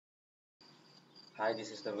Hi,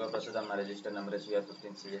 this is Durga Prasad and my registered number is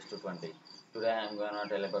VR15CS220. Today I am going to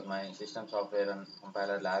tell about my system software and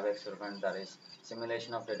compiler lab experiment, that is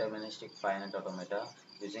simulation of deterministic finite automata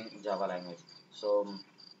using Java language. So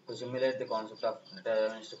to simulate the concept of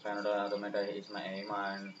deterministic finite automata is my aim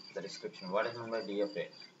and the description. What is meant by DFA?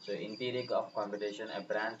 So in theory of computation, a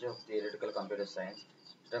branch of theoretical computer science,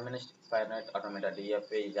 deterministic finite automata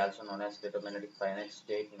DFA is also known as deterministic finite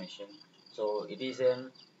state machine. So it is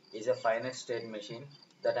a finite state machine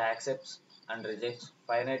that accepts and rejects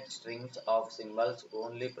finite strings of symbols,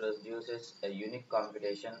 only produces a unique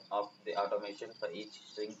computation of the automation for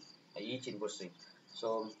each input string.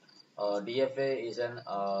 So DFA is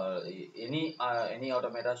any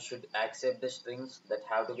automata should accept the strings that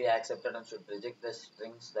have to be accepted and should reject the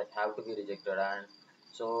strings that have to be rejected. And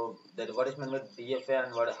so that what is meant with DFA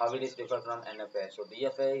and how it is different from NFA. So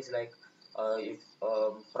DFA is like if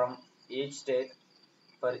from each state,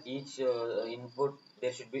 for each input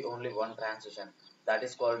there should be only one transition, that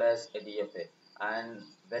is called as a DFA. And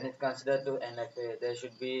when it considered to NFA, there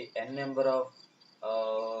should be n number of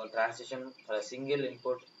transition for a single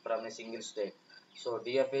input from a single state. So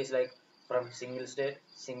DFA is like from single state,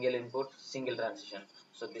 single input, single transition.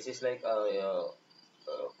 So this is like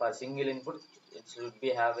for single input it should be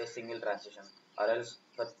have a single transition, or else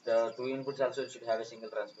for the two inputs also it should have a single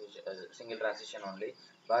transition only,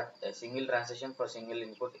 but a single transition for single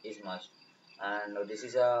input is must. And this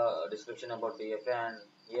is a description about DFA, and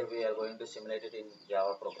here we are going to simulate it in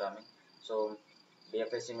Java programming. So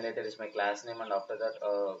DFA simulator is my class name, and after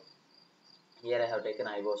that here I have taken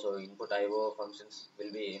IO, so input IO functions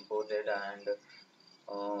will be imported, and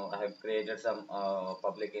I have created some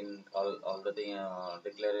public in all the thing,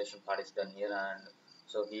 declaration part is done here. And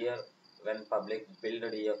so here when public build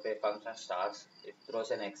DFA function starts, it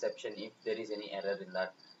throws an exception if there is any error in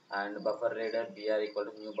that. And buffer reader br equal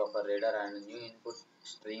to new buffer reader and new input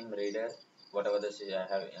stream reader, whatever this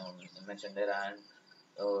I have mentioned there. And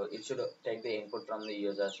it should take the input from the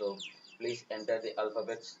user. So please enter the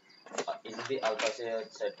alphabets in the alpha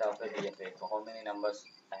set of a DFA. How many numbers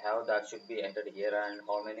I have, that should be entered here, and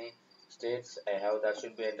how many states I have, that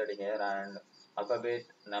should be entered here. And alphabet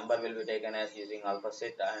number will be taken as using alpha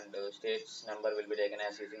set, and states number will be taken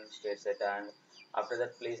as using state set. And after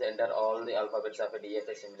that please enter all the alphabets of a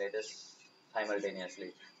DFA simulators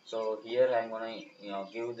simultaneously. So here I'm gonna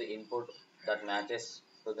give the input that matches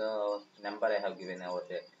to the number I have given over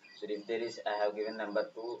there. So if there is I have given number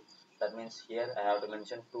 2, that means here I have to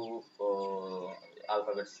mention two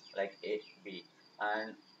alphabets like A, B,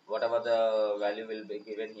 and whatever the value will be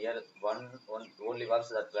given here, one only once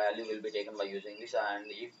that value will be taken by using this. And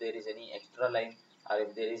if there is any extra line or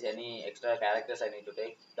if there is any extra characters I need to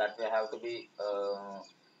take, that will have to be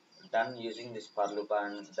done using this for loop.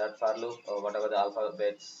 And that for loop, whatever the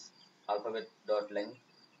alphabet dot length,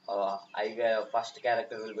 first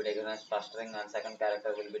character will be taken as first string, and second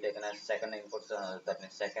character will be taken as second input, that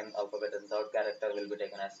means second alphabet, and third character will be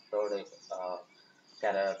taken as third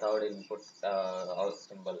input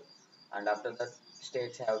symbol. And after that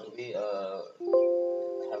states have to be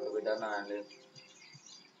done.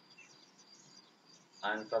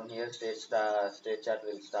 And from here state chart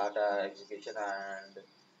will start execution. And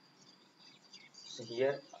so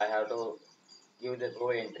here I have to give the row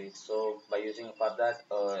entries. So by using for that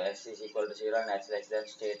s is equal to 0 and s less than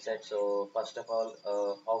state set. So first of all,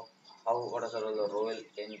 what are the row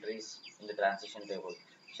entries in the transition table?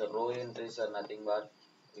 So row entries are nothing but,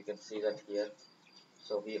 you can see that here.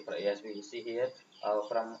 So we, as we see here,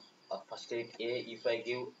 from for state A, if I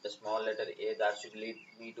give the small letter A, that should lead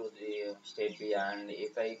me to the state B, and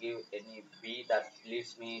if I give any B, that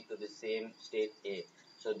leads me to the same state A.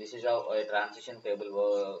 So this is how a transition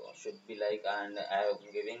table should be like, and I am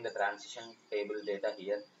giving the transition table data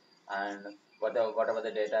here. And whatever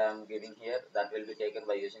the data I am giving here, that will be taken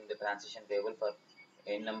by using the transition table for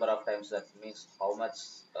a number of times. That means how much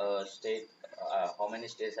how many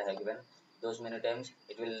states I have given, those many times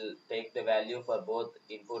it will take the value for both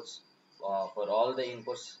inputs, for all the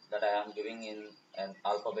inputs that I am giving in an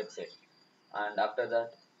alphabet set. And after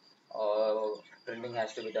that printing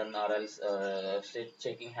has to be done, or else state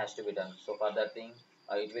checking has to be done. So for that thing,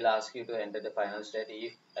 it will ask you to enter the final state.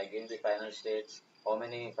 If I give the final states, how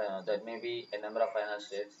many final, that may be a number of final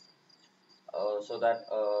states, so that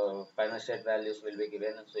final state values will be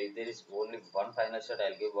given. So if there is only one final state,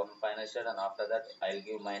 I'll give one final state, and after that I'll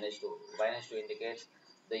give -2. -2 indicates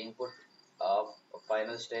the input of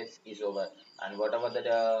final states is over, and whatever the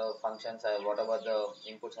whatever the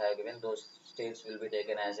inputs I have given, those states will be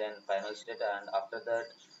taken as an final state. And after that,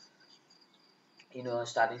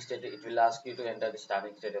 starting state, it will ask you to enter the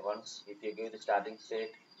starting state once. If you give the starting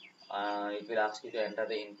state, it will ask you to enter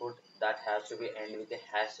the input that has to be end with a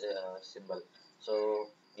hash symbol. So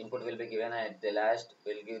input will be given at the last,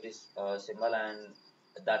 will give this symbol, and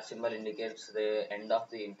that symbol indicates the end of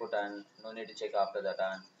the input, and no need to check after that,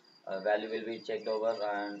 and value will be checked over,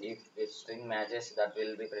 and if string matches, that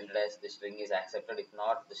will be printed as the string is accepted. If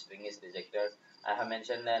not, the string is rejected. I have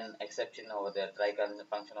mentioned an exception over there, try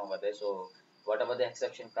function over there. So whatever the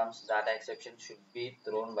exception comes, that exception should be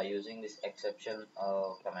thrown by using this exception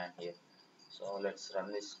command here. So let's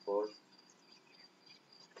run this code.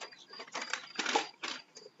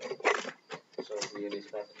 So here is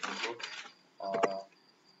the input, uh,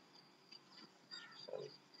 sorry,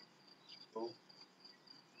 2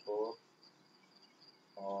 4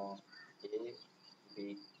 uh, a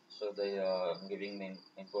b. So they are giving the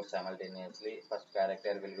input simultaneously. First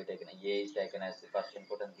character will be taken, a is taken as the first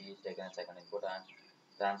input and b is taken as second input, and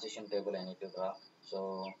transition table I need to draw.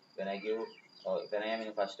 So when I give when I am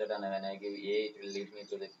in first step, and when I give a, it will lead me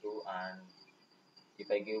to the 2, and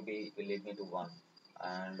if I give b, it will lead me to 1.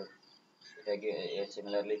 And if I give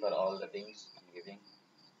similarly for all the things I'm giving,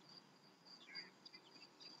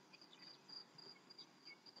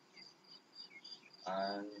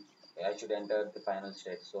 and I should enter the final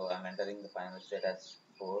state. So I'm entering the final state as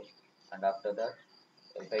 4, and after that,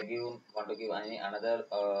 if I want to give any another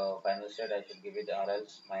final state, I should give it or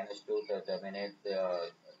else -2 to terminate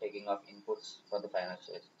the taking of inputs for the final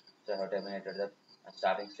state. So I have terminated that, and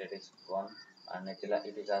starting state is 1, and it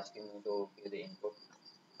is asking me to give the input.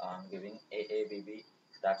 I'm giving AABB,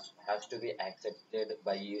 that has to be accepted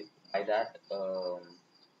by you by that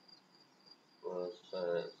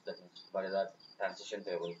that means by that transition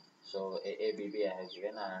table. So AABB I have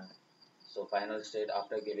given, and so final state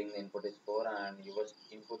after giving the input is 4, and your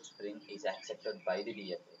input string is accepted by the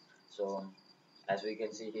DFA. So as we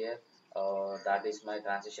can see here, that is my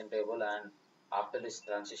transition table, and after this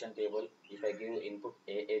transition table, if I give input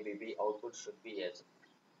AABB, output should be yes.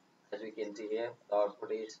 As we can see here, the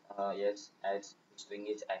output is yes, as string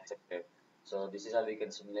is accepted. So this is how we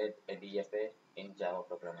can simulate a DFA in Java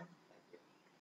programming.